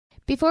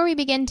Before we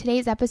begin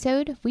today's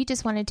episode, we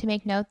just wanted to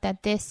make note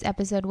that this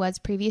episode was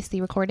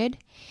previously recorded.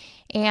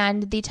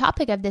 And the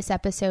topic of this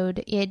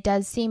episode, it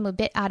does seem a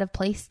bit out of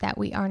place that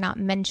we are not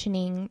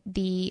mentioning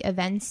the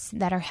events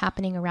that are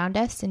happening around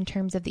us in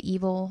terms of the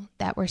evil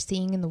that we're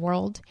seeing in the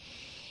world.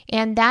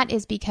 And that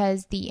is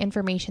because the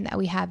information that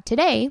we have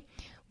today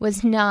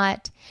was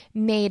not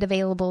made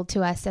available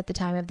to us at the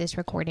time of this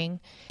recording.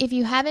 If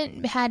you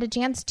haven't had a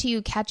chance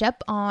to catch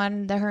up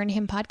on the Her and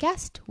Him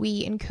podcast,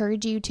 we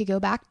encourage you to go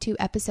back to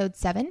episode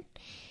 7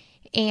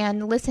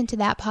 and listen to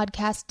that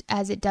podcast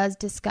as it does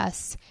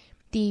discuss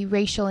the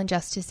racial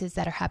injustices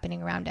that are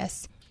happening around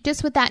us.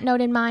 Just with that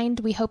note in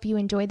mind, we hope you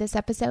enjoy this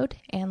episode,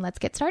 and let's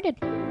get started.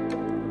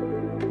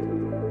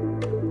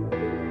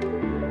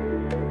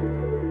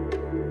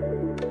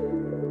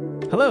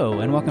 Hello,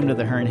 and welcome to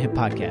the Her and Him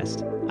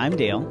podcast. I'm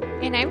Dale.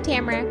 And I'm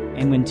Tamara.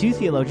 And when two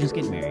theologians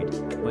get married,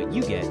 what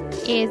you get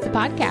is the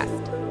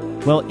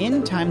podcast. Well,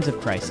 in times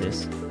of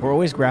crisis, we're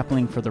always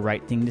grappling for the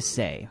right thing to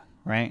say,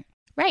 right?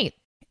 Right.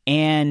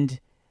 And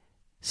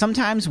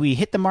sometimes we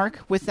hit the mark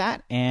with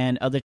that, and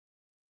other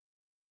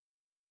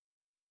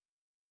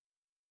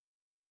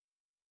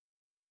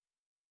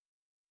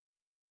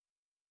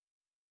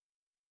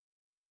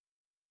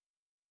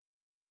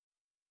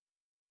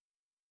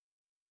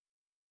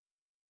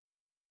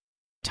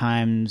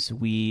times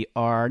we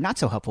are not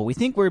so helpful. We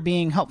think we're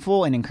being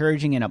helpful and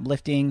encouraging and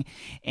uplifting,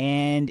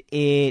 and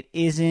it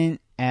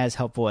isn't as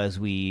helpful as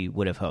we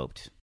would have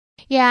hoped.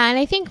 Yeah, and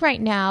I think right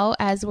now,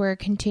 as we're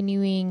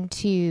continuing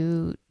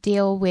to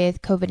deal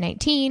with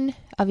COVID-19,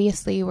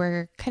 obviously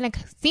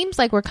seems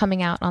like we're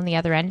coming out on the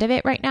other end of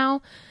it right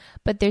now,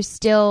 but there's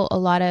still a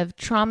lot of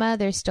trauma,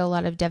 there's still a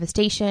lot of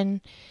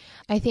devastation.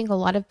 I think a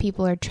lot of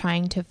people are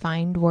trying to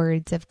find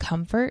words of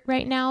comfort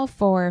right now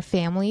for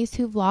families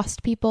who've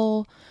lost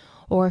people,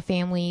 or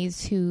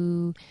families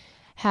who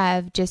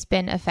have just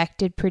been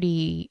affected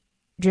pretty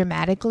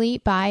dramatically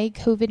by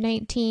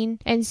COVID-19.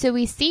 And so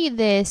we see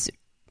this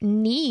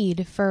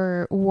need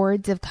for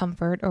words of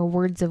comfort or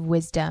words of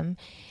wisdom.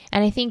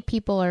 And I think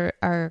people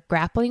are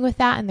grappling with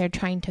that, and they're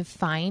trying to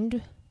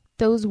find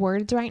those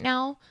words right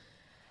now.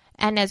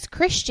 And as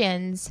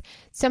Christians,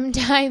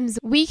 sometimes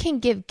we can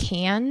give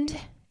canned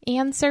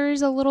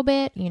answers a little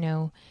bit,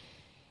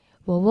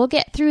 well, we'll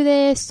get through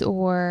this,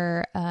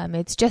 or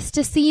it's just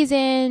a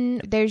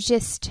season. There's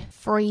just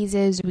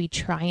phrases we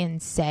try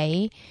and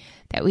say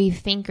that we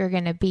think are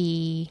going to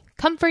be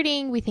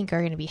comforting, we think are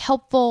going to be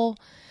helpful,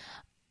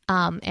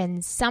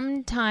 and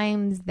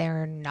sometimes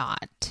they're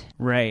not.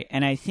 Right.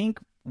 And I think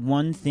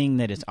one thing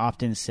that is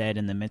often said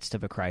in the midst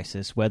of a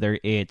crisis, whether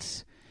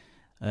it's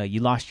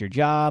you lost your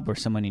job, or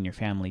someone in your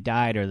family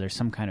died, or there's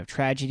some kind of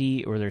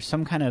tragedy, or there's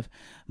some kind of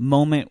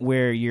moment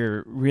where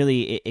you're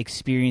really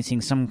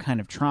experiencing some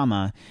kind of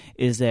trauma,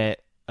 is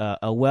that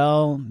a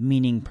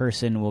well-meaning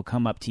person will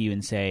come up to you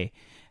and say,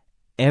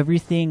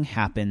 everything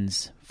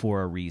happens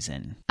for a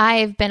reason.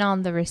 I've been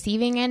on the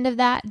receiving end of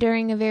that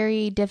during a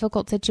very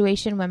difficult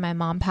situation when my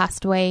mom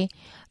passed away.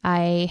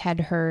 I had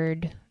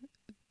heard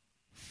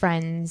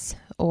friends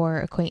or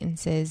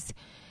acquaintances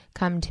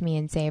come to me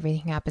and say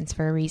everything happens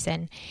for a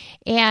reason.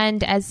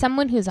 And as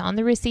someone who's on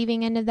the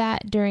receiving end of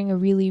that during a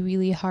really,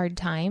 really hard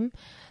time,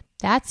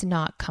 that's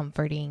not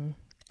comforting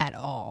at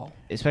all.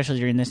 Especially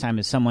during this time,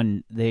 as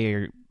someone,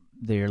 their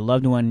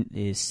loved one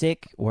is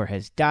sick or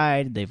has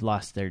died, they've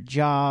lost their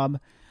job,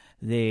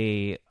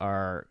 they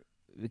are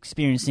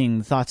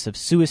experiencing thoughts of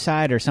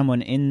suicide, or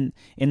someone in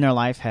their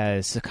life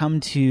has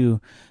succumbed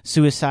to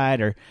suicide,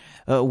 or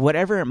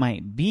whatever it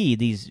might be,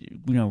 these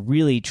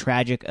really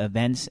tragic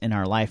events in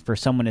our life. For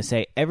someone to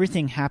say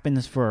everything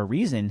happens for a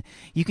reason,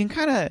 you can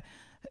kind of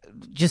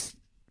just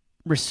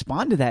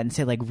respond to that and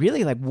say,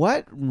 really,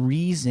 what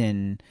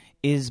reason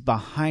is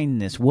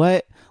behind this?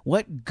 What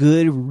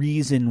good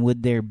reason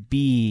would there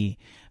be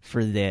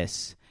for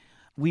this?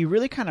 We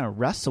really kind of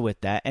wrestle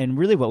with that, and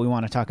really what we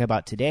want to talk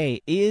about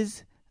today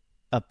is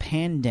a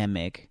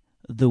pandemic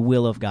the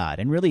will of God?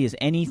 And really, is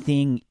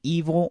anything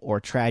evil or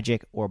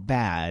tragic or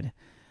bad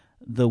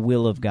the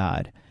will of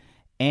God?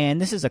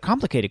 And this is a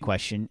complicated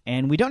question,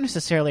 and we don't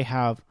necessarily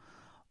have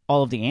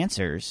all of the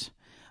answers.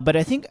 But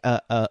I think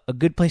a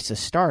good place to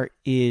start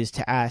is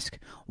to ask,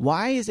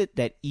 why is it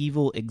that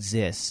evil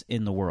exists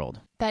in the world?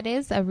 That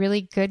is a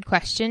really good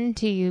question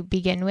to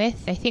begin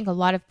with. I think a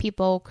lot of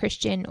people,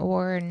 Christian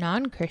or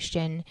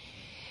non-Christian,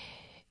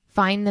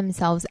 find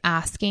themselves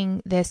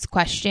asking this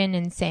question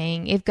and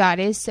saying, if God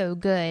is so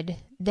good,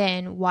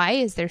 then why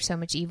is there so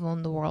much evil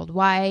in the world?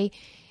 Why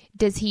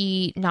does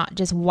he not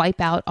just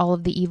wipe out all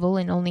of the evil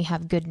and only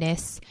have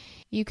goodness?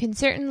 You can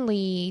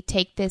certainly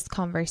take this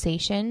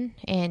conversation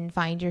and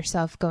find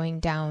yourself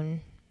going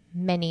down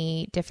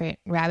many different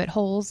rabbit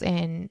holes,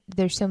 and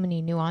there's so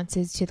many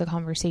nuances to the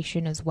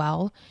conversation as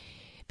well,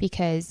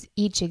 because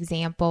each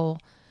example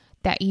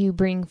that you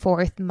bring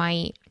forth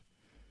might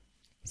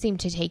seem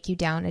to take you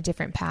down a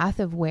different path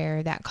of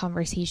where that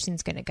conversation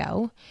is going to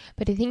go.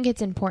 But I think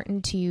it's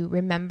important to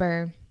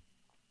remember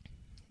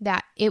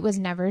that it was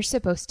never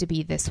supposed to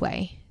be this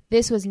way.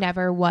 this was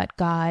never what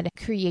God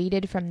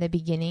created from the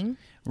beginning.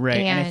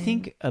 Right. And I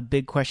think a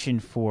big question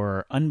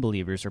for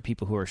unbelievers or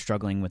people who are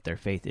struggling with their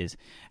faith is,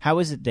 how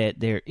is it that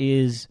there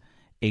is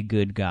a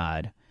good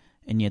God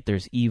and yet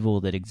there's evil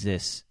that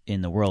exists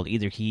in the world?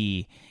 Either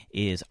he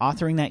is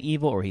authoring that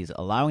evil, or he's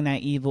allowing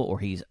that evil, or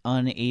he's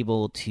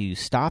unable to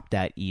stop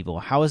that evil.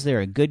 How is there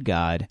a good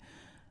God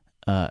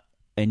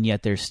and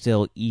yet there's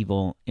still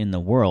evil in the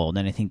world?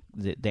 And I think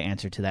the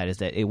answer to that is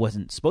that it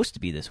wasn't supposed to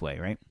be this way,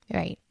 right?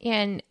 Right.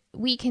 And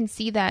we can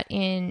see that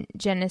in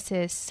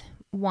Genesis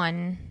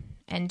 1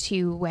 and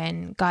 2,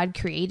 when God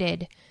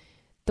created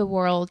the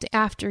world.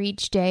 After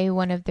each day,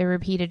 one of the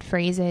repeated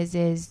phrases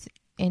is,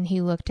 and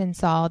he looked and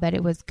saw that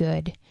it was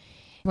good.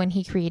 When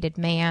he created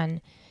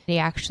man, he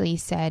actually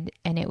said,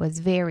 and it was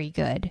very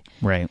good.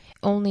 Right.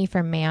 Only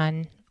for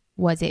man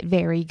was it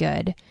very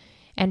good,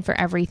 and for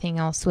everything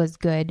else was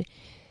good.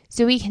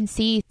 So we can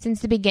see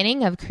since the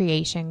beginning of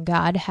creation,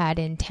 God had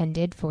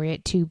intended for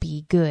it to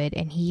be good,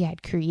 and he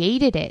had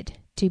created it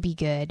to be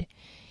good.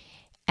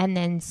 And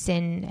then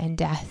sin and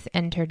death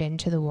entered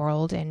into the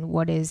world, and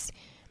what is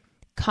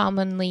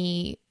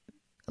commonly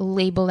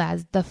labeled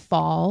as the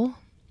fall,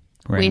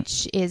 Right.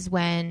 which is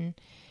when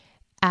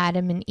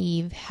Adam and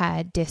Eve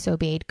had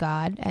disobeyed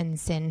God and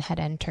sin had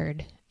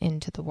entered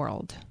into the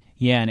world.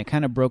 Yeah, and it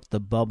kind of broke the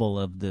bubble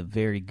of the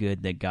very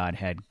good that God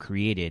had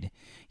created.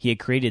 He had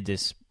created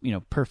this,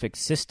 perfect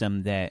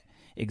system that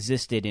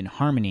existed in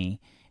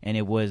harmony, and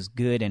it was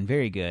good and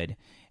very good.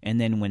 And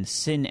then when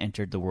sin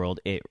entered the world,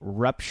 it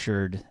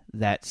ruptured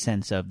that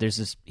sense of, there's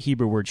this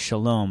Hebrew word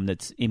shalom,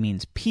 it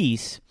means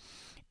peace,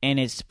 and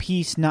it's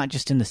peace not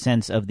just in the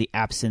sense of the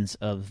absence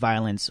of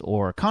violence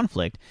or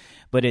conflict,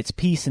 but it's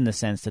peace in the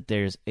sense that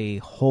there's a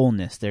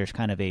wholeness, there's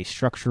kind of a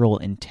structural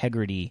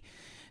integrity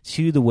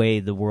to the way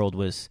the world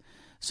was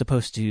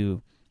supposed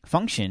to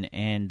function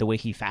and the way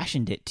he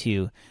fashioned it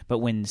to. But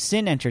when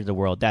sin entered the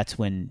world, that's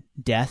when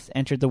death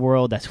entered the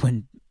world. That's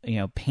when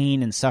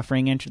pain and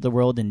suffering entered the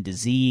world, and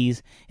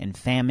disease and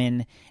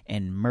famine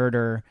and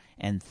murder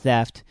and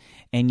theft.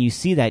 And you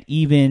see that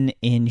even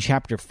in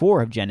chapter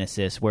 4 of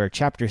Genesis, where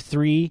chapter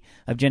 3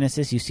 of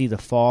Genesis, you see the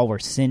fall where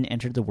sin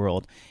entered the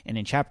world. And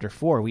in chapter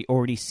 4, we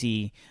already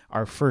see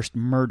our first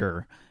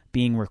murder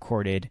being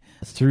recorded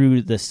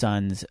through the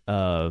sons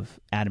of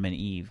Adam and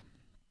Eve.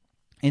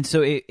 And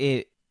so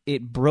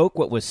it broke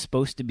what was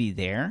supposed to be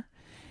there,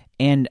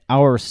 and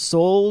our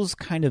souls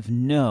kind of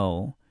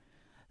know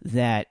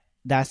that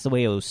that's the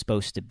way it was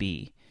supposed to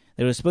be.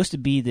 That it was supposed to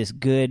be this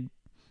good,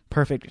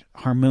 perfect,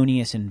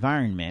 harmonious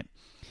environment,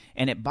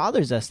 and it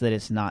bothers us that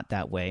it's not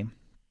that way.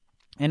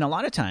 And a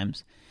lot of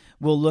times,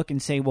 we'll look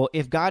and say, well,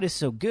 if God is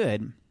so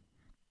good,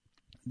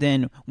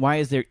 then why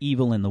is there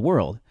evil in the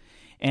world?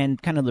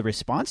 And kind of the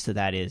response to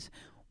that is,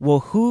 well,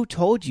 who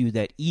told you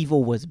that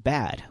evil was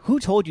bad?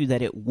 Who told you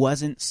that it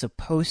wasn't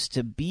supposed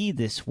to be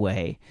this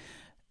way,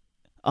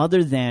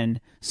 other than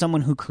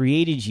someone who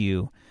created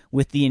you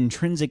with the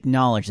intrinsic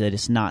knowledge that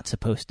it's not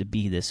supposed to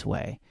be this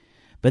way?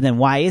 But then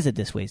why is it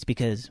this way? It's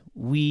because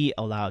we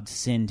allowed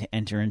sin to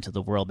enter into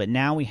the world. But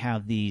now we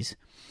have these,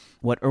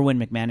 what Erwin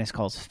McManus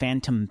calls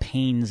phantom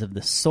pains of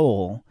the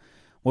soul,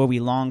 where we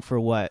long for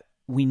what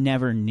we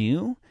never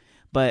knew,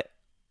 but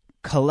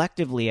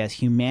collectively as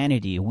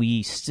humanity,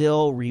 we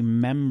still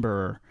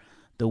remember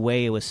the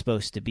way it was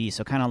supposed to be.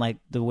 So kind of like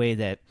the way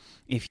that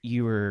if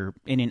you were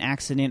in an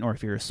accident, or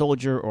if you're a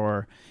soldier,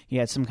 or you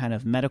had some kind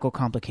of medical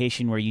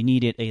complication where you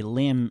needed a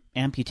limb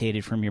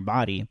amputated from your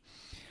body,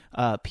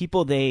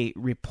 people, they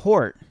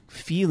report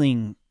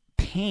feeling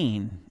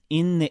pain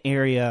in the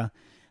area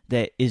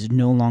that is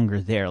no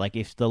longer there. Like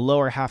if the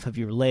lower half of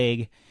your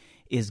leg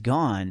is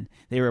gone,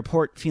 they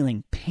report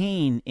feeling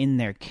pain in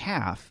their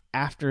calf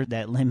after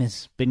that limb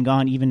has been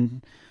gone,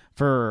 even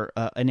for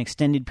an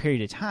extended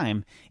period of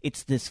time.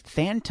 It's this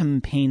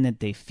phantom pain that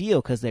they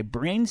feel because their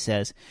brain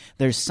says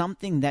there's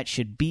something that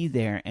should be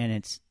there and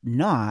it's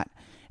not,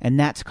 and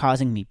that's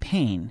causing me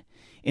pain.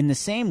 In the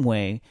same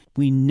way,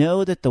 we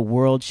know that the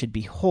world should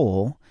be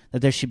whole,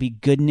 that there should be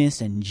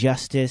goodness and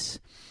justice,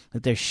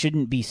 that there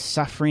shouldn't be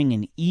suffering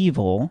and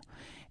evil,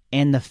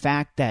 and the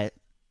fact that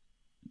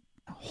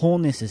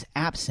wholeness is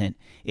absent,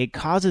 it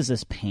causes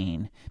us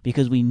pain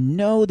because we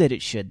know that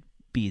it should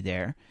be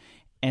there.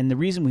 And the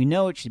reason we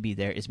know it should be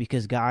there is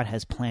because God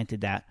has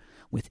planted that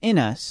within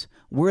us.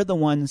 We're the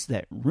ones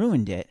that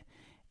ruined it.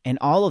 And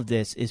all of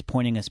this is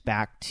pointing us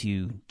back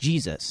to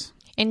Jesus.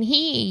 And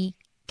he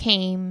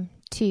came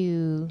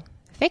to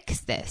fix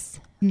this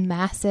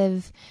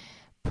massive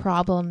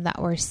problem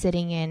that we're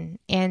sitting in,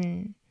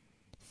 and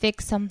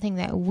fix something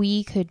that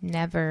we could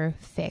never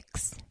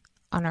fix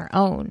on our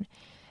own.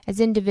 As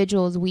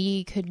individuals,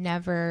 we could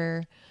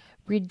never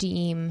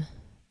redeem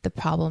the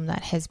problem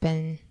that has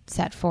been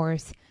set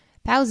forth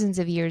thousands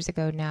of years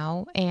ago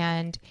now.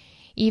 And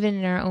even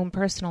in our own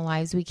personal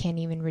lives, we can't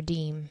even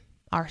redeem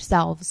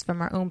ourselves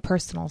from our own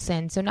personal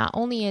sin. So not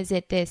only is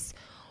it this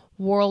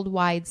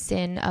worldwide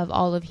sin of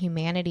all of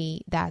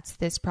humanity that's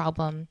this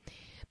problem,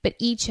 but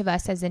each of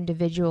us as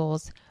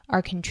individuals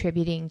are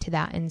contributing to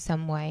that in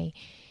some way.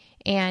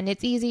 And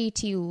it's easy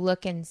to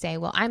look and say,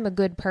 well, I'm a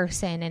good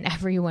person and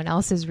everyone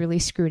else is really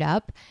screwed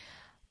up.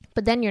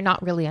 But then you're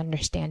not really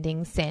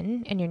understanding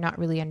sin, and you're not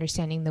really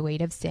understanding the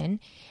weight of sin.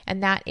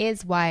 And that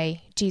is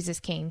why Jesus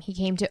came. He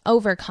came to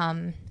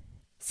overcome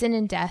sin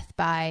and death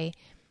by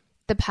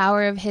the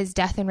power of his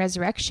death and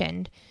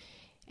resurrection.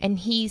 And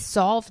he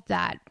solved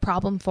that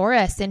problem for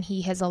us, and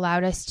he has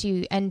allowed us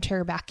to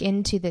enter back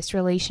into this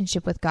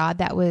relationship with God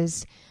that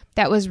was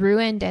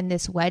ruined, and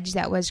this wedge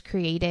that was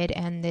created,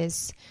 and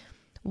this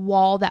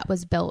wall that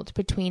was built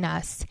between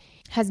us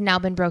has now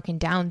been broken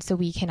down, so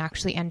we can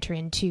actually enter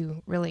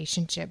into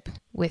relationship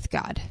with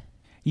God.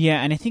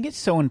 Yeah, and I think it's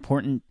so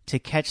important to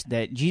catch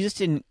that Jesus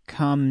didn't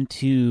come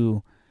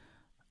to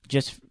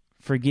just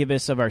forgive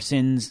us of our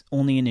sins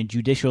only in a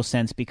judicial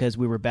sense because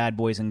we were bad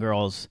boys and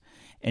girls,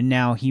 and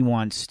now he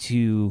wants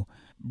to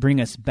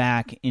bring us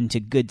back into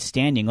good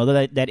standing,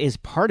 although that is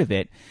part of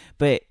it.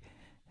 But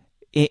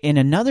in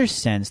another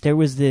sense, there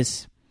was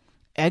this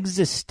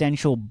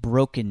existential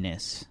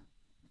brokenness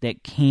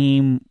that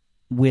came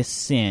with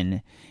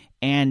sin.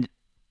 And,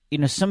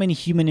 so many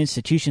human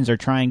institutions are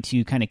trying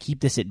to kind of keep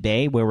this at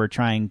bay, where we're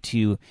trying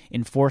to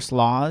enforce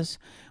laws,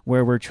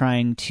 where we're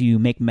trying to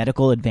make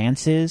medical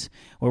advances,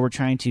 where we're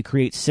trying to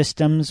create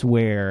systems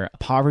where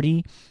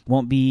poverty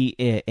won't be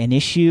an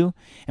issue.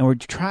 And we're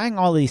trying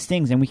all these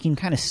things, and we can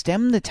kind of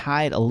stem the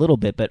tide a little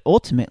bit, but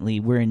ultimately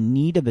we're in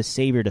need of a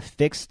savior to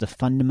fix the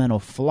fundamental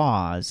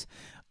flaws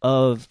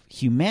of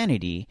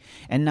humanity,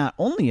 and not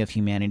only of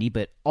humanity,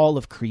 but all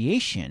of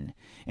creation.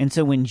 And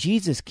so when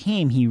Jesus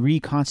came, he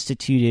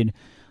reconstituted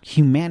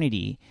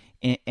humanity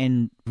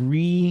and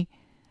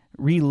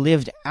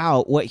relived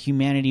out what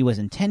humanity was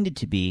intended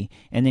to be,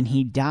 and then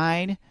he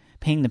died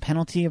paying the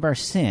penalty of our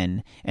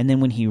sin, and then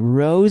when he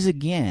rose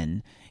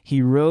again,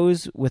 he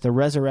rose with a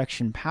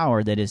resurrection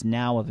power that is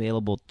now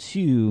available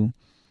to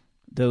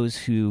those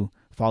who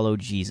follow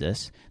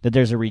Jesus, that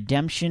there's a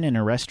redemption and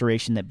a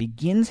restoration that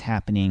begins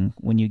happening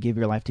when you give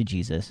your life to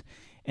Jesus,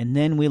 and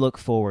then we look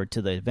forward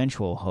to the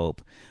eventual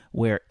hope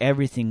where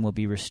everything will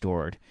be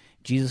restored.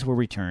 Jesus will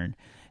return,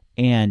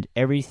 and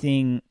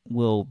everything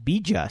will be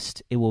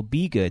just. It will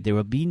be good. There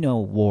will be no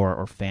war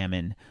or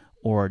famine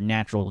or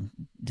natural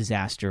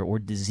disaster or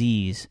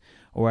disease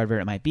or whatever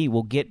it might be.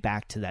 We'll get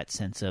back to that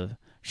sense of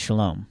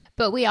shalom.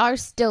 But we are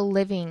still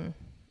living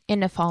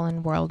in a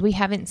fallen world. We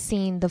haven't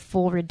seen the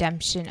full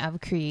redemption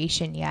of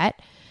creation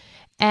yet.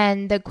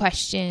 And the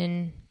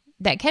question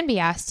that can be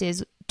asked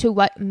is, to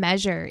what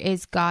measure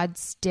is God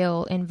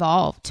still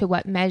involved? To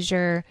what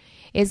measure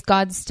is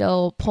God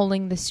still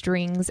pulling the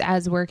strings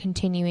as we're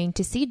continuing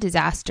to see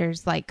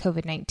disasters like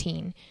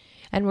COVID-19?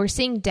 And we're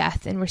seeing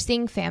death, and we're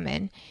seeing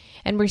famine,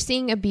 and we're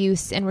seeing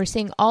abuse, and we're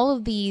seeing all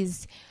of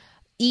these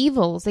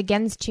evils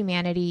against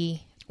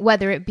humanity,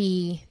 whether it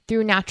be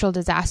through natural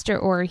disaster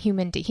or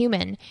human to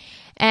human.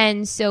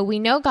 And so we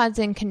know God's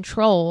in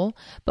control,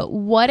 but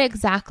what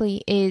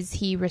exactly is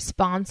he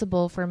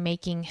responsible for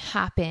making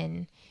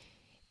happen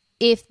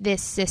if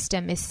this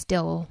system is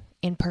still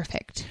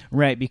imperfect?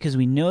 Right, because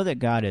we know that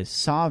God is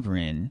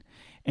sovereign,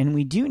 and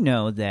we do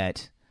know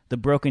that the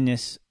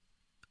brokenness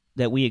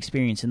that we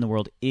experience in the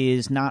world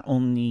is not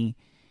only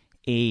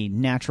a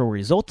natural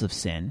result of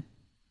sin,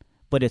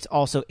 but it's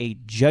also a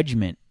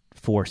judgment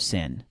for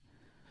sin.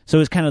 So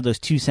it's kind of those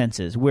two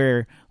senses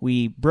where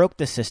we broke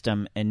the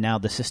system and now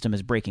the system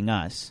is breaking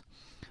us.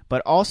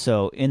 But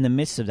also in the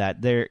midst of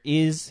that, there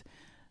is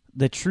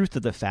the truth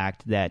of the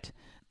fact that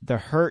the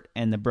hurt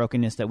and the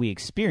brokenness that we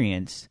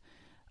experience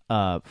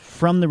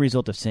from the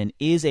result of sin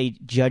is a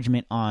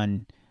judgment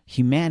on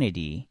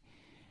humanity.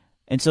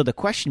 And so the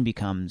question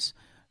becomes,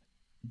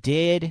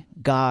 did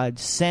God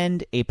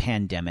send a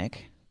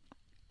pandemic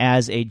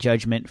as a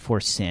judgment for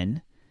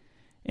sin?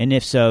 And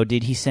if so,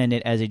 did he send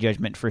it as a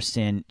judgment for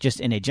sin just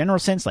in a general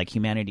sense, like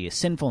humanity is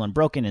sinful and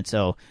broken, and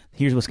so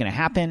here's what's going to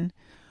happen?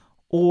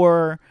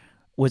 Or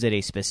was it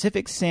a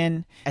specific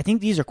sin? I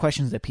think these are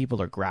questions that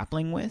people are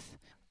grappling with,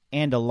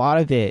 and a lot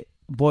of it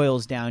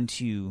boils down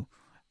to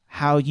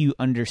how you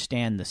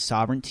understand the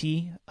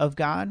sovereignty of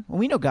God. Well,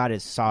 we know God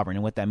is sovereign,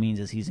 and what that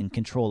means is he's in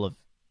control of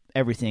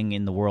everything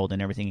in the world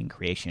and everything in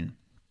creation.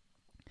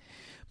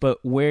 But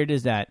where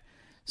does that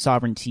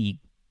sovereignty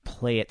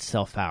play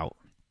itself out?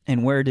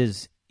 And where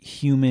does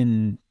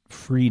human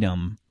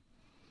freedom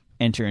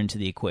enter into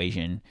the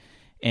equation?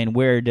 And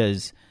where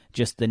does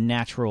just the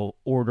natural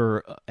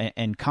order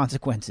and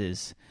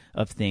consequences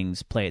of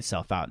things play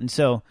itself out? And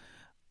so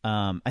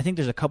I think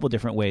there's a couple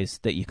different ways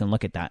that you can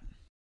look at that.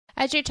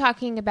 As you're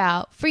talking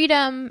about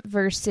freedom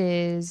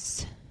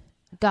versus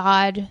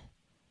God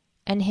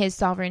and his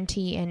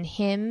sovereignty and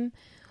him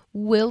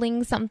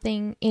willing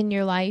something in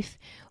your life,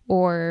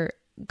 or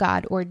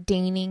God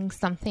ordaining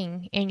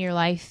something in your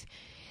life,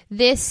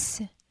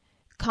 this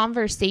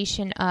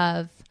conversation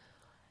of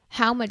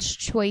how much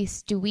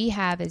choice do we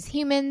have as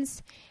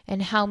humans,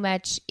 and how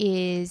much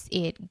is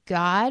it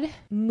God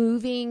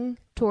moving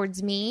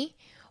towards me,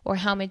 or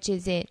how much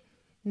is it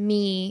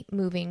me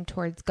moving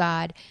towards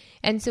God?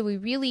 And so we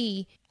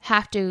really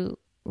have to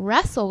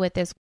wrestle with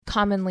this,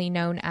 commonly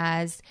known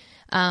as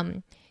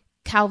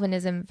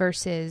Calvinism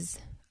versus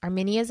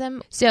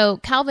Arminianism. So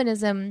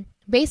Calvinism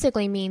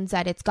basically means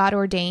that it's God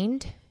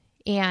ordained,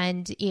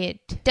 and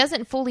it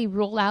doesn't fully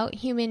rule out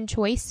human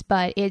choice,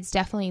 but it's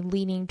definitely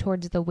leaning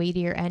towards the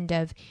weightier end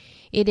of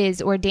it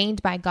is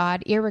ordained by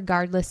God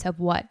irregardless of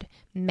what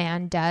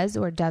man does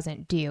or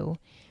doesn't do.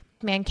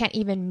 Man can't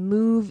even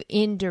move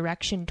in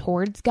direction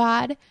towards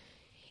God.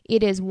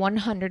 It is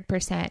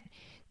 100%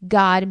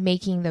 God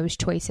making those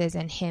choices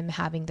and him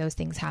having those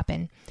things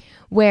happen.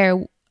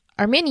 Where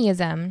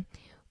Arminianism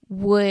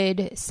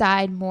would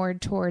side more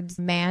towards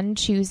man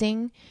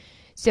choosing.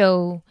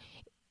 So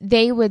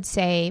they would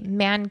say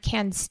man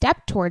can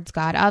step towards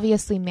God.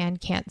 Obviously, man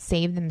can't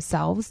save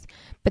themselves,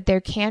 but there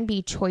can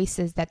be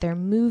choices that they're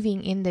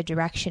moving in the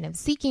direction of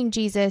seeking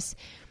Jesus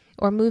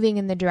or moving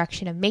in the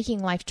direction of making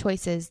life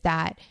choices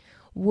that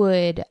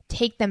would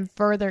take them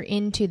further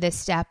into the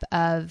step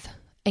of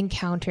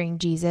encountering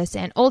Jesus.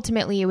 And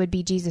ultimately, it would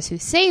be Jesus who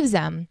saves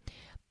them,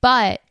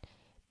 but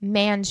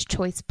man's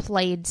choice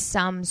played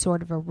some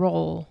sort of a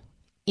role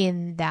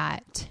in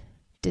that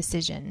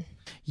decision.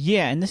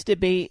 Yeah, and this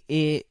debate,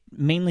 it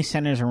mainly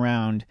centers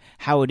around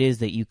how it is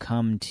that you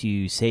come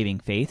to saving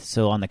faith.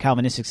 So on the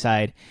Calvinistic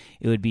side,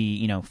 it would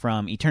be,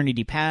 from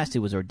eternity past, it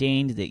was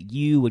ordained that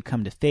you would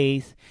come to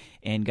faith,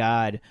 and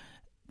God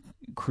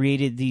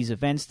created these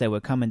events that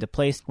would come into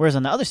place. Whereas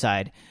on the other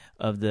side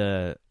of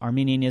the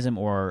Arminianism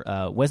or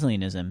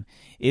Wesleyanism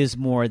is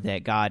more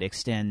that God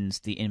extends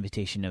the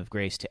invitation of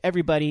grace to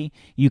everybody.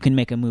 You can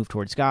make a move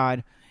towards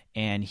God,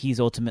 and he's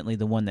ultimately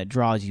the one that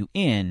draws you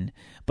in.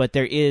 But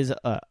there is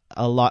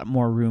a lot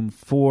more room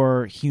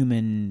for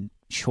human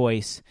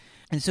choice.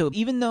 And so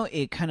even though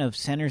it kind of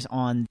centers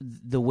on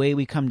the way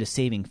we come to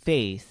saving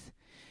faith,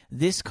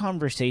 this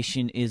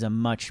conversation is a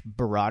much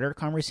broader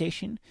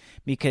conversation,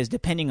 because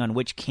depending on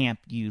which camp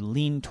you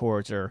lean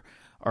towards or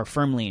are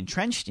firmly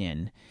entrenched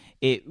in,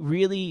 it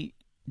really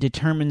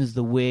determines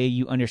the way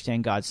you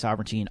understand God's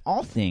sovereignty in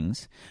all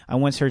things. I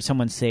once heard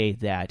someone say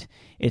that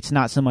it's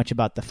not so much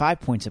about the 5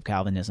 points of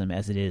Calvinism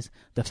as it is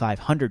the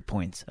 500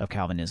 points of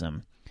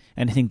Calvinism.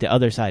 And I think the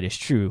other side is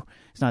true.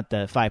 It's not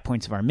the 5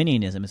 points of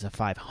Arminianism, it's the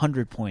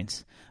 500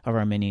 points of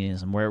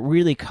Arminianism, where it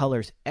really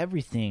colors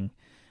everything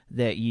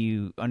that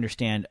you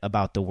understand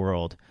about the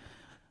world.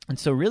 And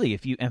so really,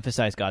 if you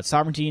emphasize God's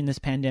sovereignty in this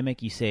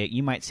pandemic,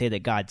 you might say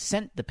that God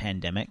sent the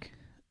pandemic,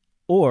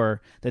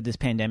 or that this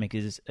pandemic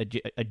is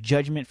a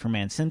judgment for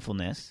man's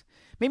sinfulness.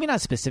 Maybe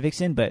not specific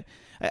sin, but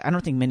I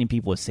don't think many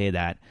people would say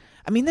that.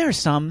 I mean, there are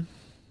some.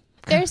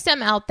 There's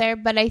some out there,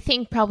 but I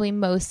think probably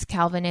most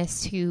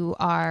Calvinists who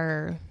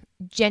are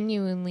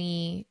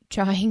genuinely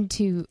trying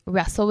to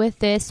wrestle with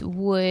this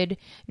would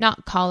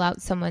not call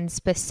out someone's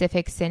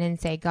specific sin and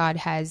say God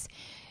has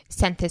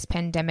sent this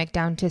pandemic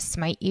down to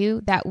smite you.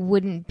 That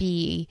wouldn't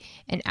be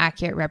an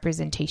accurate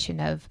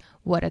representation of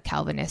what a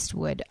Calvinist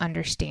would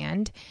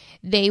understand.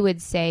 They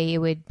would say it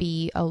would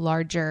be a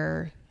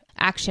larger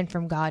action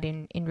from God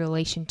in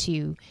relation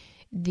to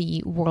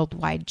the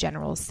worldwide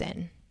general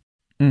sin.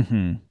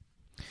 Mm-hmm.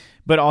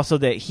 But also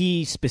that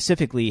he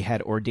specifically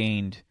had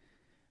ordained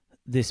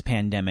this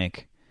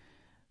pandemic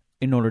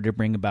in order to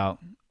bring about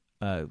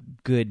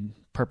good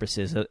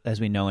purposes. As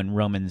we know in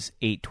Romans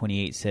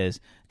 8:28 says,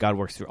 God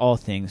works through all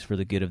things for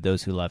the good of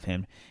those who love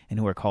him and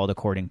who are called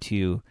according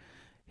to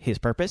his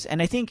purpose.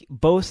 And I think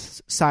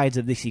both sides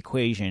of this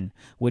equation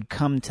would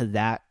come to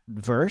that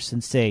verse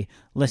and say,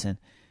 listen,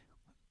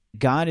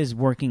 God is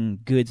working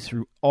good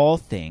through all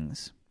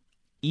things,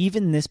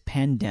 even this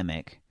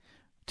pandemic,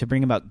 to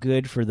bring about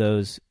good for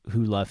those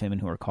who love him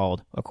and who are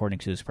called according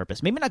to his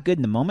purpose. Maybe not good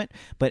in the moment,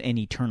 but an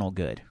eternal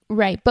good.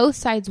 Right. Both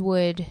sides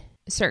would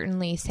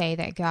certainly say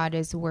that God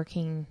is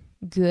working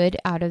good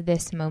out of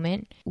this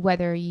moment.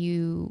 Whether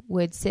you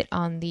would sit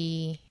on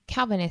the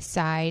Calvinist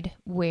side,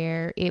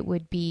 where it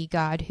would be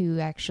God who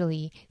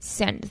actually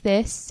sent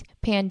this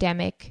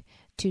pandemic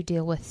to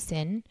deal with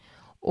sin,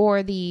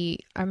 or the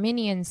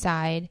Arminian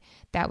side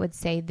that would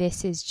say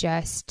this is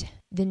just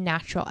the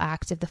natural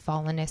act of the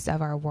fallenness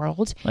of our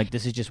world. Like,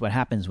 this is just what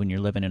happens when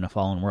you're living in a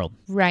fallen world.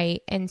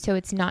 Right. And so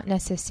it's not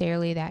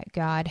necessarily that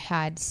God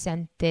had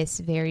sent this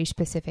very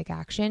specific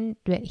action,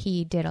 but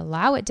he did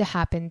allow it to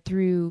happen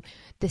through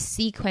the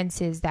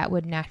sequences that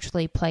would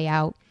naturally play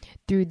out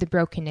through the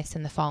brokenness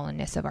and the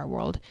fallenness of our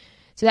world.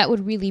 So that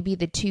would really be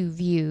the two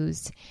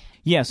views.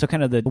 Yeah, so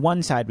kind of the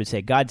one side would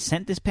say God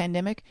sent this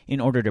pandemic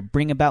in order to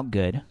bring about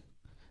good.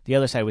 The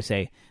other side would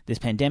say this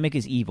pandemic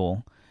is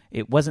evil.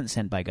 It wasn't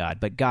sent by God,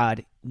 but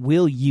God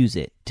will use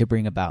it to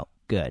bring about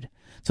good.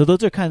 So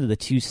those are kind of the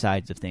two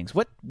sides of things.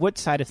 What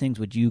side of things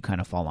would you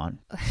kind of fall on?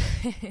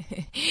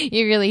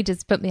 You really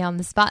just put me on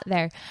the spot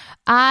there.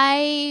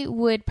 I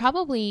would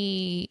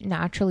probably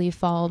naturally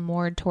fall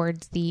more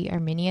towards the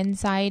Arminian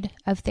side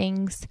of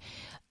things.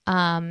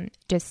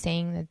 Just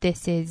saying that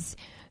this is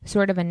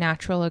sort of a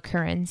natural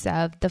occurrence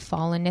of the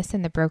fallenness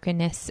and the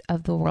brokenness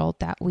of the world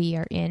that we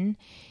are in.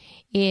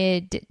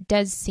 It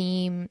does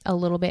seem a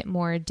little bit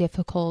more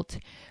difficult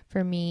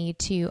for me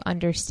to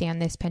understand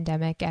this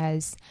pandemic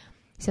as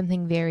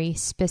something very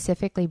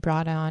specifically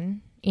brought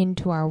on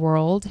into our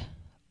world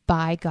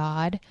by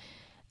God,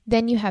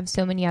 then you have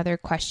so many other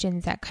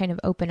questions that kind of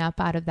open up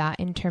out of that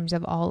in terms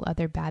of all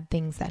other bad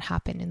things that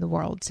happen in the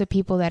world. So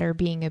people that are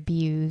being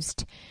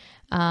abused,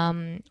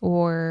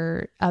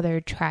 or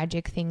other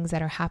tragic things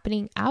that are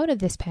happening out of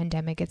this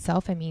pandemic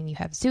itself. I mean, you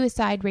have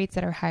suicide rates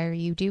that are higher.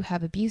 You do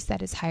have abuse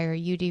that is higher.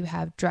 You do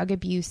have drug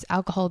abuse,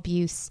 alcohol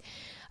abuse,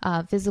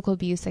 physical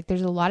abuse. Like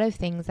there's a lot of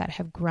things that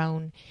have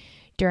grown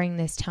during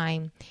this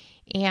time.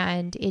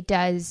 And it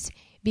does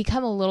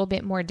become a little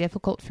bit more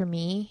difficult for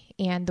me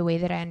and the way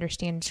that I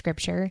understand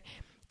scripture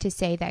to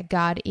say that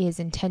God is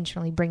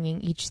intentionally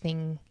bringing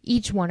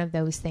each one of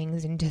those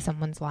things into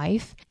someone's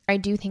life. I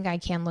do think I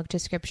can look to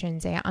scripture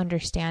and say I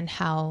understand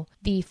how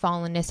the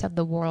fallenness of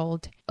the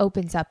world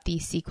opens up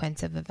these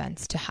sequence of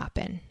events to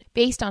happen.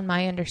 Based on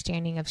my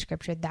understanding of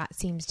scripture, that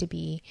seems to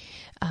be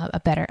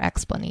a better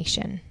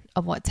explanation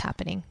of what's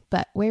happening.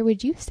 But where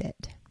would you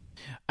sit?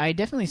 I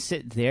definitely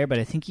sit there, but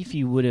I think if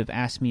you would have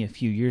asked me a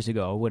few years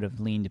ago, I would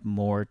have leaned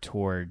more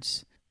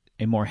towards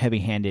a more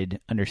heavy-handed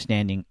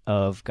understanding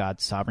of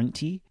God's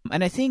sovereignty.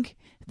 And I think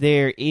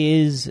there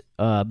is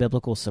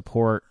biblical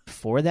support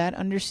for that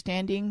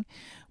understanding,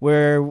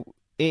 where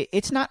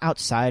it's not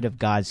outside of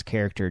God's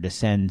character to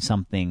send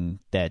something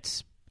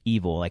that's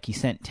evil. Like he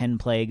sent 10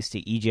 plagues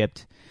to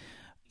Egypt.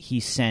 He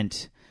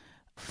sent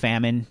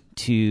famine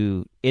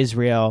to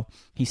Israel.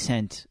 He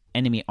sent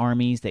enemy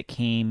armies that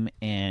came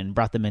and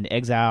brought them into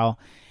exile.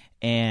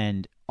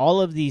 And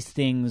all of these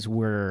things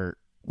were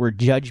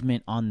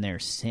judgment on their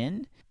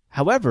sin.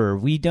 However,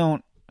 we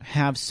don't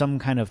have some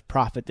kind of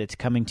prophet that's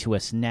coming to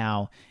us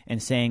now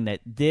and saying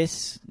that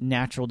this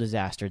natural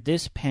disaster,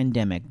 this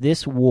pandemic,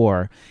 this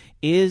war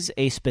is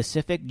a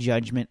specific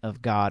judgment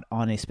of God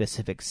on a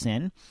specific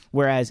sin.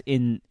 Whereas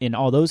in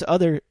all those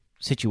other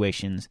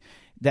situations,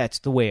 that's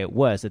the way it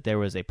was, that there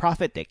was a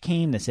prophet that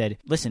came that said,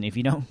 listen, if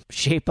you don't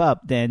shape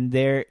up, then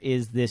there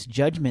is this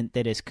judgment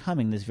that is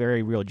coming, this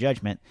very real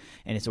judgment,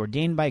 and it's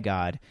ordained by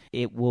God.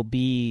 It will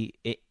be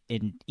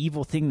an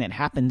evil thing that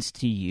happens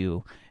to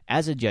you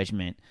as a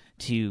judgment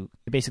to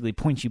basically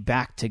point you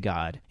back to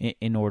God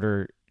in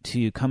order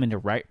to come into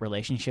right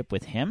relationship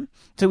with Him.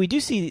 So we do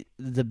see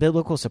the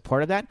biblical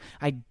support of that.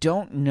 I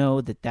don't know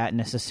that that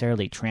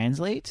necessarily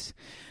translates,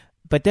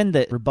 but then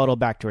the rebuttal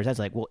back towards that's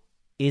like, well,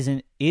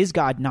 is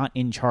God not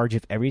in charge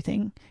of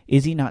everything?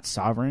 Is He not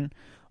sovereign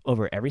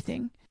over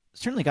everything?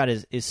 Certainly God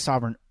is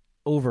sovereign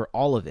over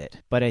all of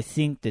it, but I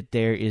think that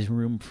there is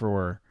room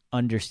for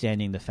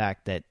understanding the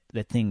fact that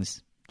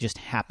things just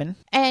happen.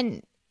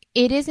 And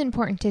it is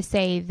important to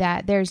say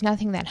that there's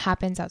nothing that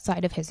happens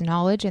outside of His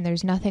knowledge, and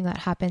there's nothing that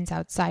happens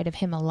outside of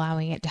Him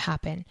allowing it to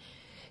happen.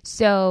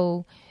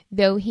 So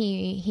though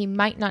he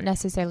might not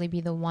necessarily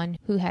be the one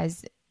who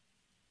has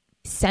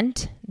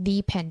sent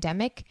the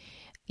pandemic,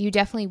 you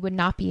definitely would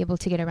not be able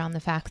to get around the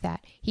fact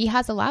that He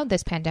has allowed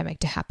this pandemic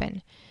to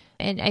happen.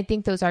 And I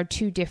think those are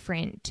two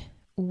different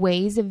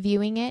ways of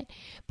viewing it,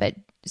 but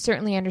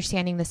certainly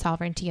understanding the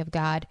sovereignty of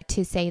God,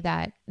 to say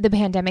that the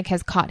pandemic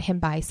has caught Him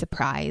by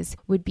surprise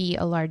would be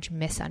a large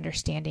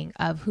misunderstanding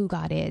of who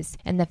God is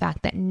and the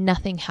fact that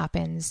nothing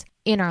happens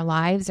in our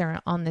lives or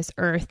on this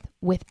earth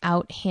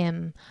without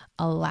Him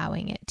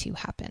allowing it to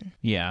happen.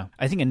 Yeah.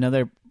 I think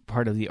another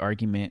part of the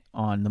argument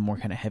on the more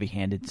kind of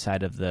heavy-handed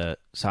side of the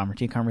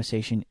sovereignty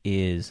conversation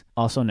is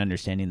also an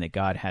understanding that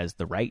God has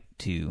the right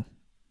to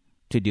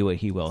do what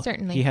He will.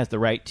 Certainly. He has the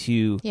right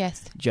to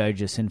Yes.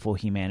 judge a sinful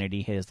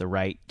humanity. He has the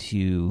right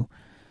to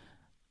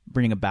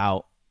bring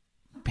about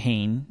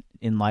pain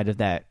in light of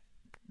that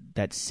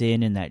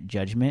sin and that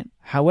judgment.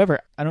 However,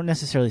 I don't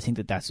necessarily think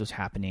that that's what's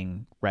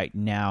happening right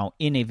now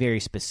in a very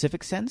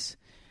specific sense.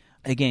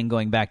 Again,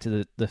 going back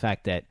to the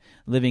fact that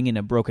living in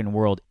a broken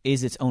world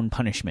is its own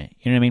punishment.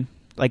 You know what I mean?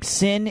 Like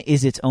sin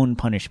is its own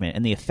punishment,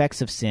 and the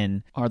effects of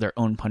sin are their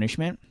own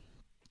punishment.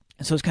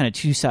 And so it's kind of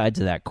two sides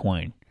of that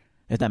coin,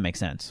 if that makes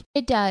sense.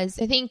 It does.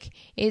 I think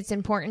it's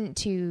important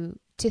to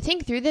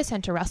think through this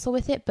and to wrestle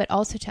with it, but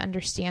also to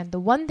understand the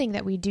one thing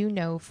that we do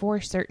know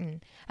for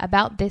certain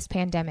about this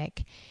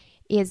pandemic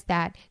is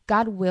that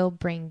God will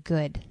bring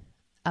good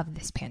of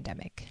this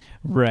pandemic.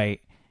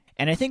 Right.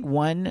 And I think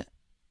one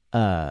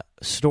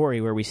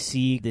story where we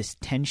see this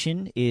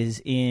tension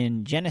is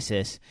in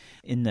Genesis,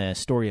 in the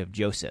story of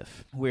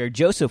Joseph, where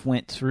Joseph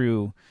went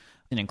through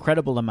an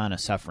incredible amount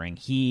of suffering.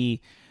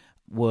 He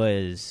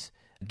was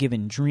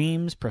given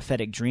dreams,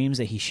 prophetic dreams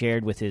that he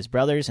shared with his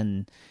brothers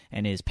and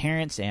his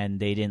parents, and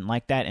they didn't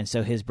like that. And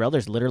so his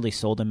brothers literally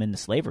sold him into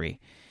slavery.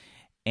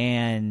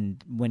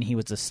 And when he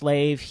was a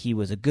slave, he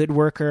was a good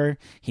worker.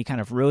 He kind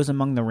of rose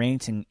among the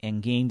ranks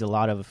and gained a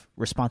lot of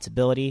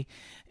responsibility.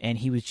 And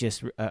he was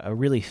just a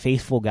really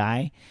faithful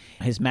guy.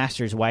 His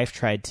master's wife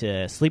tried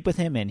to sleep with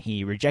him, and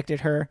he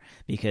rejected her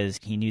because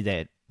he knew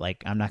that,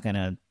 like, I'm not going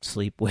to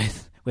sleep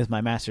with my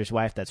master's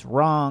wife. That's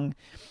wrong.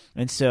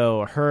 And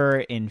so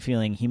her, in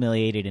feeling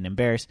humiliated and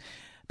embarrassed,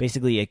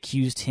 basically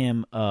accused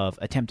him of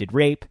attempted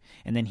rape,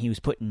 and then he was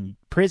put in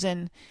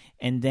prison.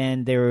 And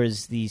then there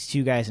was these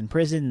two guys in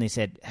prison, and they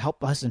said,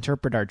 help us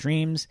interpret our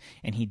dreams.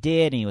 And he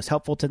did, and he was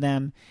helpful to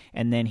them.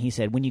 And then he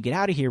said, when you get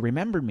out of here,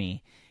 remember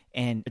me.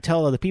 and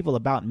tell other people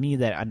about me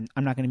that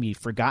I'm not going to be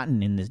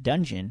forgotten in this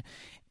dungeon.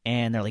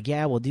 And they're like,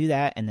 yeah, we'll do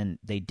that. And then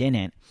they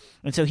didn't.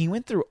 And so he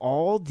went through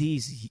all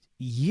these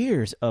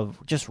years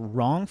of just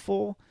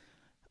wrongful,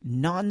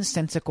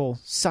 nonsensical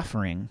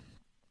suffering.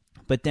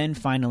 But then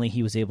finally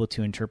he was able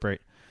to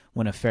interpret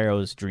one of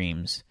Pharaoh's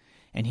dreams.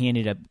 And he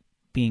ended up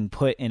being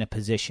put in a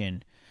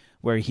position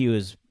where he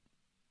was,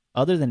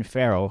 other than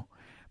Pharaoh,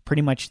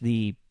 pretty much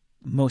the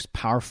most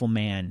powerful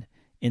man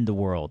in the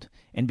world.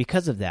 And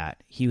because of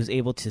that, he was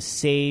able to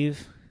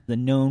save the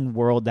known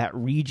world, that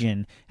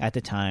region at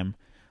the time,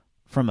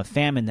 from a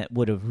famine that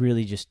would have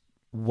really just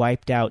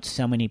wiped out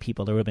so many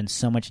people. There would have been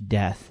so much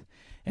death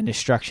and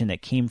destruction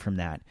that came from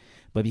that.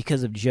 But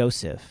because of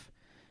Joseph,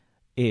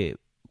 it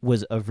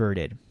was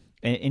averted,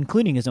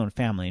 including his own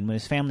family. And when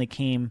his family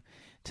came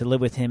to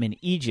live with him in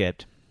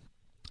Egypt,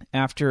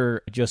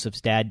 after Joseph's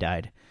dad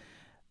died,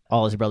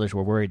 all his brothers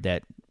were worried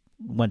that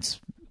once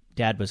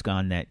dad was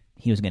gone, that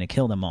he was going to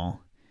kill them all.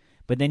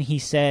 But then he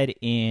said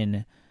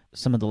in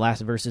some of the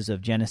last verses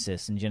of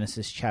Genesis, in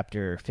Genesis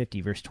chapter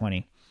 50, verse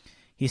 20,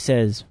 he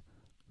says,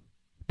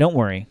 "Don't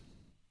worry,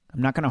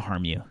 I'm not going to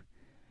harm you.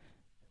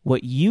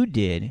 What you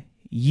did,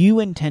 you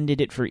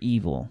intended it for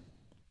evil,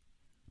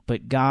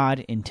 but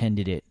God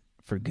intended it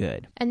for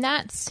good." And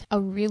that's a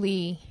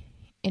really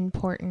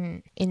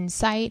important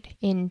insight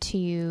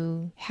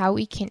into how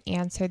we can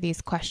answer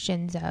these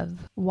questions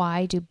of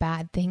why do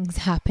bad things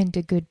happen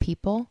to good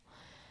people,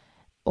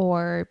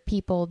 or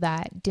people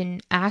that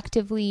didn't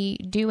actively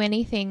do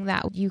anything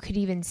that you could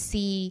even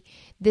see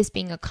this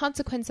being a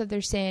consequence of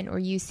their sin, or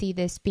you see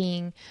this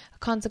being a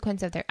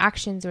consequence of their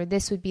actions, or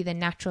this would be the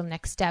natural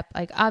next step.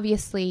 Like,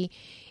 obviously,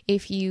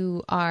 if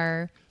you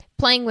are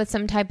playing with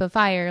some type of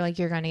fire, like,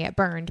 you're going to get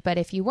burned. But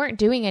if you weren't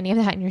doing any of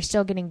that and you're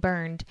still getting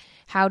burned,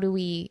 how do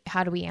we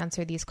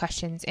answer these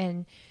questions?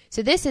 And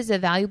so this is a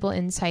valuable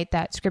insight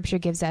that Scripture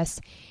gives us,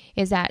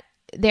 is that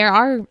there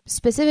are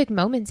specific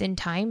moments in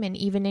time and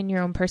even in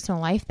your own personal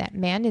life that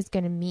man is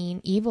going to mean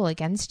evil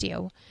against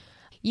you.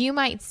 You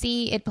might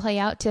see it play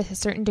out to a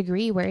certain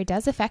degree where it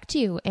does affect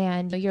you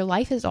and your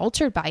life is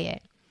altered by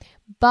it.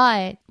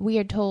 But we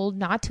are told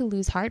not to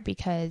lose heart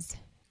because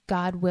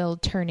God will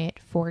turn it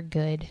for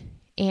good.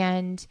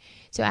 And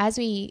so as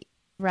we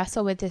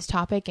wrestle with this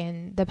topic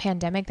and the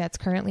pandemic that's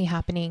currently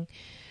happening,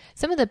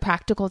 some of the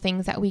practical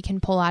things that we can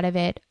pull out of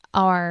it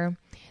are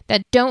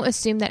that don't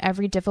assume that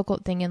every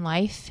difficult thing in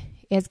life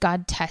is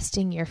God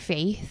testing your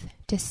faith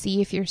to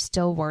see if you're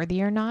still worthy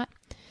or not.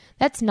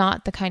 That's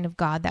not the kind of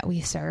God that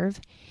we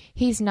serve.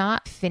 He's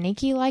not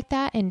finicky like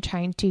that and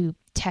trying to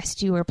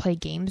test you or play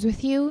games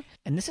with you.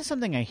 And this is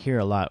something I hear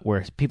a lot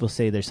where people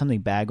say there's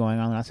something bad going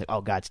on, and I say, oh,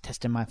 God's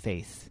testing my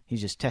faith.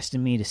 He's just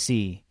testing me to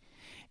see.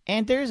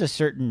 And there's a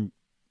certain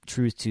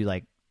truth to,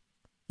 like,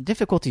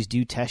 difficulties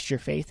do test your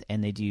faith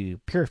and they do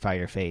purify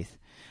your faith.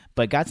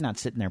 But God's not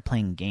sitting there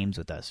playing games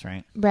with us,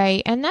 right?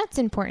 Right. And that's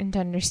important to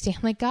understand.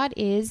 Like, God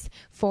is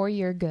for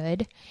your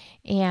good,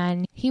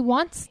 and he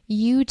wants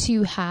you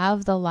to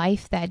have the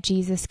life that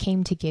Jesus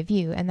came to give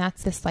you. And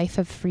that's this life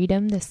of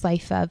freedom, this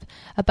life of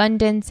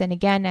abundance. And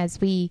again,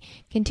 as we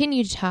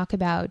continue to talk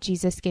about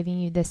Jesus giving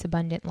you this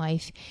abundant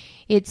life,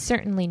 it's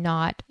certainly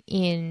not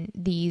in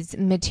these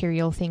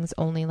material things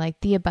only.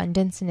 Like, the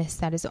abundanceness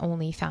that is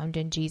only found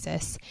in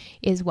Jesus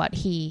is what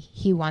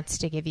he wants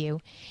to give you.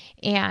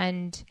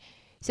 And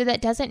so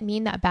that doesn't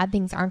mean that bad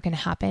things aren't going to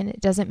happen.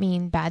 It doesn't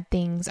mean bad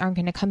things aren't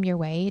going to come your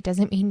way. It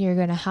doesn't mean you're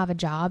going to have a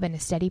job and a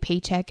steady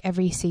paycheck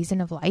every season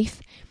of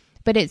life.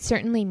 But it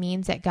certainly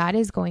means that God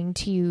is going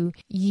to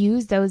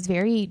use those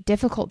very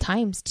difficult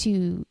times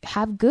to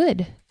have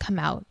good come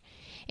out.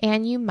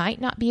 And you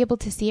might not be able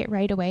to see it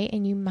right away,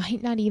 and you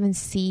might not even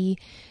see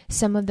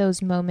some of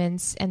those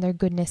moments and their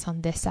goodness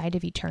on this side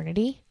of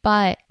eternity.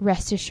 But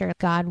rest assured,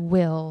 God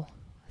will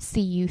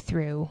see you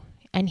through,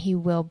 and he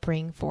will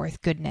bring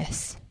forth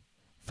goodness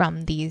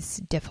from these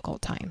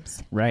difficult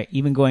times. Right.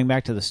 Even going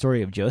back to the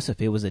story of Joseph,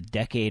 it was a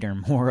decade or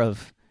more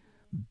of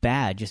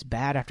bad, just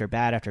bad after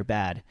bad after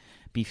bad,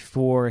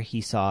 before he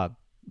saw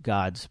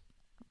God's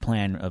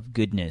plan of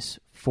goodness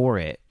for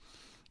it.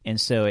 And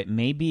so it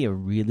may be a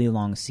really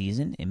long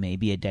season. It may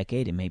be a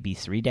decade. It may be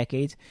 3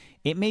 decades.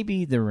 It may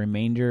be the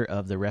remainder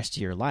of the rest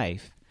of your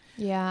life.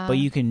 Yeah. But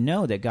you can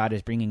know that God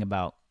is bringing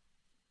about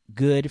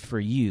good for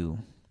you,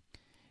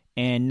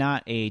 and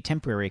not a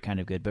temporary kind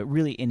of good, but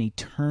really an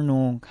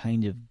eternal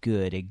kind of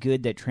good, a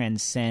good that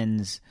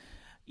transcends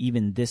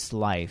even this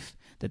life,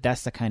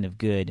 that's the kind of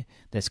good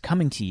that's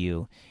coming to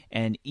you.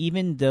 And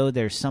even though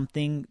there's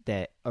something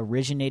that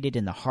originated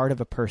in the heart of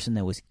a person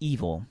that was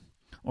evil,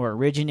 or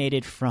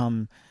originated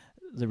from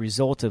the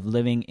result of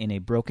living in a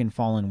broken,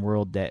 fallen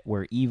world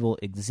where evil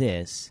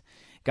exists,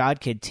 God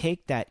could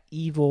take that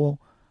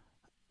evil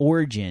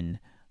origin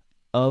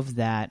of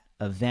that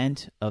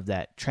event, of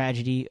that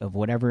tragedy, of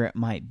whatever it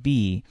might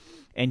be,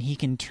 and he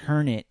can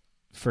turn it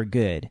for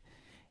good.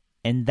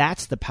 And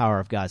that's the power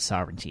of God's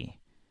sovereignty,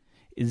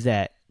 is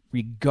that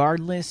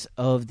regardless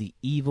of the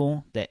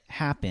evil that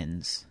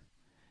happens,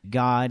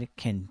 God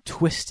can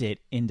twist it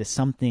into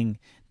something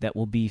that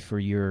will be for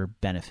your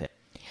benefit.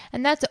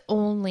 And that's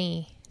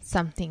only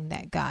something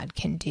that God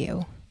can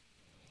do.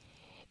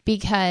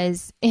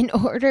 Because in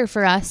order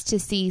for us to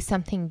see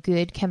something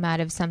good come out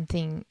of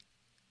something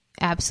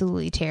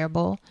absolutely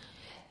terrible,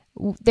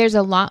 there's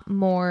a lot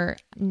more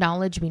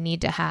knowledge we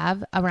need to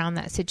have around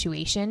that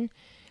situation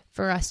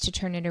for us to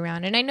turn it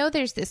around. And I know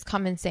there's this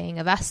common saying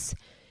of us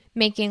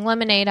making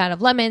lemonade out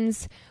of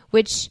lemons,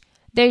 which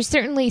there's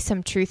certainly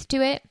some truth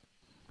to it.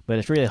 But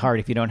it's really hard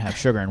if you don't have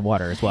sugar and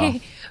water as well.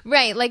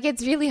 Right. Like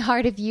it's really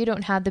hard if you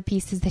don't have the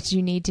pieces that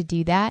you need to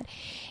do that.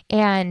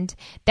 And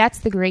that's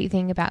the great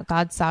thing about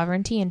God's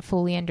sovereignty and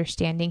fully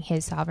understanding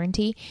his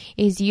sovereignty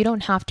is you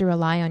don't have to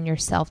rely on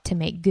yourself to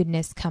make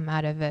goodness come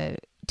out of a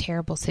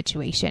terrible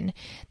situation.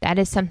 That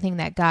is something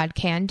that God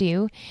can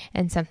do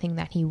and something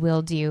that he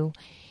will do,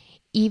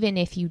 even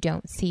if you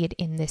don't see it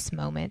in this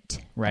moment.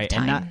 Right.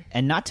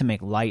 And not to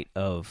make light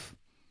of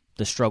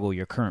the struggle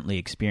you're currently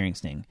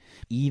experiencing.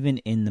 Even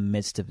in the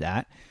midst of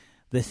that,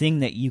 the thing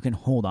that you can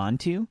hold on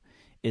to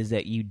is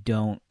that you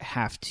don't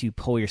have to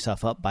pull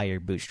yourself up by your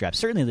bootstraps.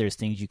 Certainly there's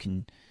things you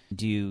can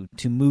do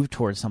to move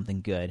towards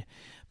something good,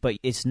 but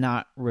it's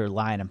not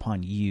reliant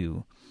upon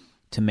you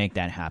to make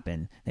that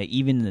happen. That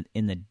even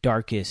in the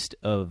darkest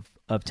of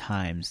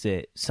times,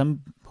 that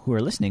some who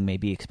are listening may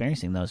be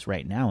experiencing those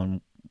right now,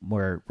 and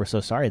we're so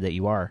sorry that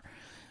you are.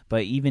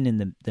 But even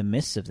in the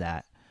midst of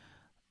that,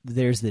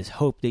 there's this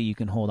hope that you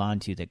can hold on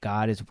to, that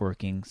God is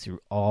working through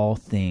all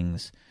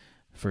things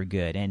for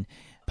good. And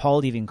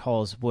Paul even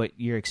calls what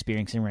you're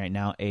experiencing right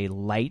now a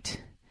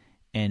light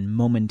and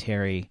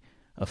momentary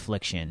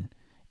affliction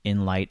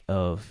in light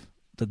of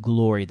the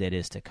glory that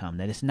is to come,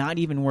 that it's not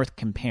even worth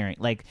comparing.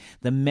 Like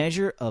the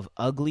measure of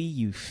ugly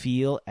you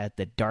feel at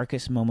the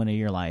darkest moment of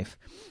your life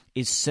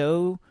is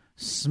so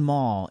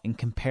small in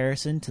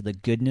comparison to the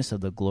goodness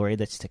of the glory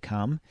that's to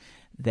come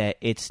that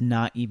it's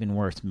not even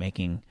worth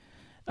making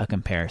a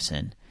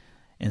comparison.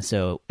 And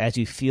so as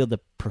you feel the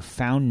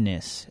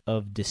profoundness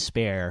of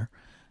despair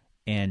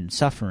and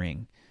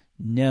suffering,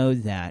 know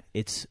that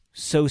it's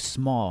so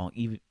small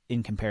even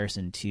in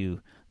comparison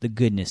to the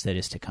goodness that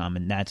is to come,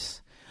 and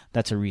that's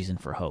a reason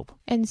for hope.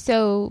 And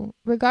so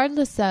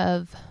regardless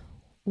of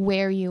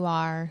where you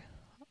are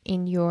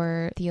in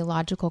your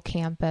theological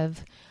camp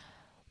of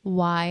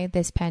why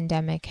this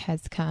pandemic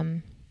has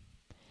come,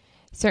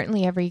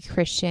 certainly every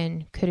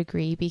Christian could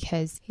agree,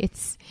 because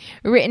it's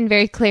written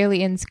very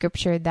clearly in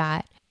Scripture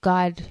that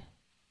God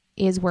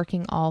is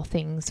working all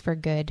things for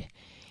good.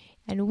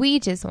 And we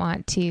just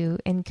want to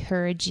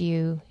encourage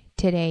you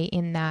today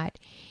in that,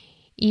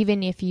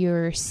 even if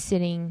you're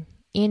sitting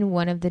in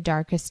one of the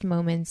darkest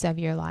moments of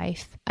your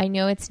life, I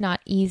know it's not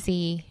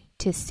easy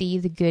to see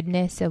the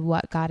goodness of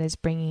what God is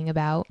bringing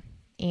about.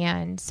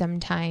 And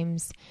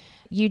sometimes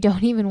you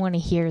don't even want to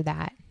hear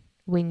that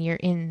when you're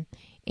in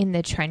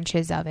the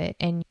trenches of it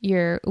and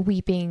you're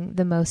weeping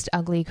the most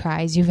ugly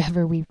cries you've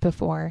ever wept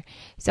before.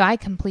 So I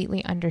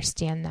completely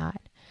understand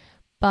that.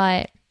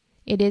 But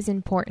it is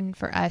important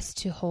for us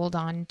to hold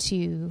on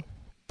to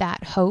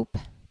that hope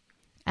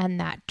and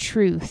that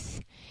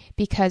truth,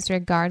 because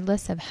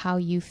regardless of how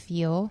you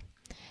feel,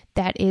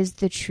 that is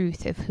the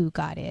truth of who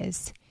God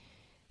is.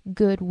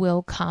 Good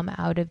will come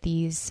out of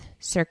these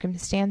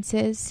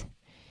circumstances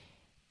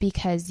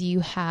because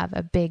you have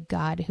a big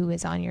God who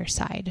is on your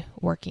side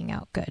working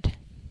out good.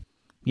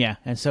 Yeah,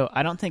 and so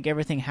I don't think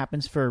everything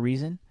happens for a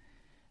reason,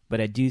 but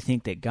I do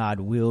think that God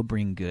will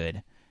bring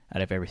good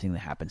out of everything that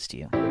happens to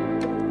you.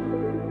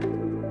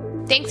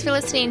 Thanks for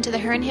listening to the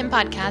Her and Him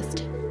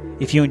podcast.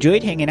 If you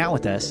enjoyed hanging out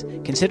with us,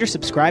 consider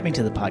subscribing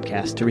to the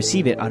podcast to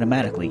receive it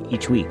automatically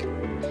each week.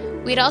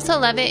 We'd also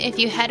love it if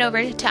you head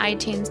over to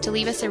iTunes to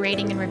leave us a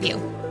rating and review.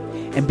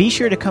 And be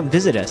sure to come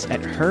visit us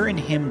at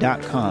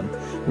herandhim.com,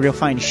 where you'll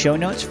find show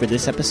notes for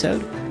this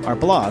episode, our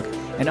blog,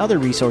 and other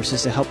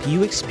resources to help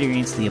you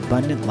experience the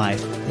abundant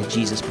life that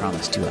Jesus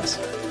promised to us.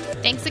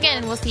 Thanks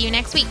again. We'll see you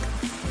next week.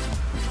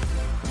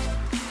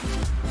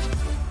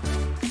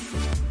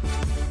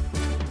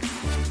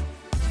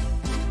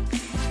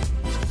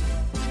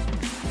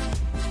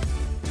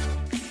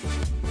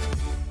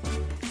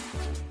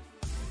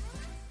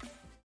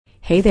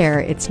 Hey there,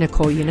 it's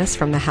Nicole Eunice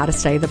from the How to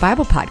Study the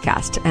Bible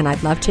podcast, and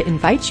I'd love to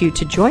invite you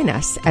to join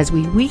us as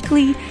we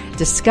weekly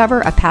discover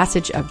a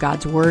passage of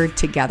God's Word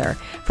together.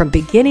 From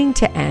beginning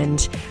to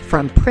end,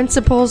 from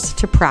principles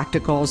to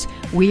practicals,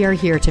 we are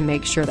here to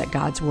make sure that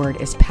God's Word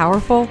is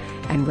powerful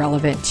and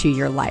relevant to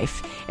your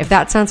life. If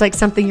that sounds like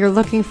something you're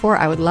looking for,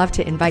 I would love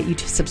to invite you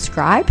to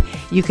subscribe.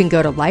 You can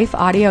go to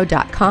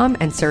lifeaudio.com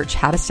and search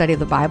How to Study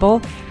the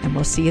Bible, and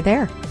we'll see you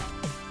there.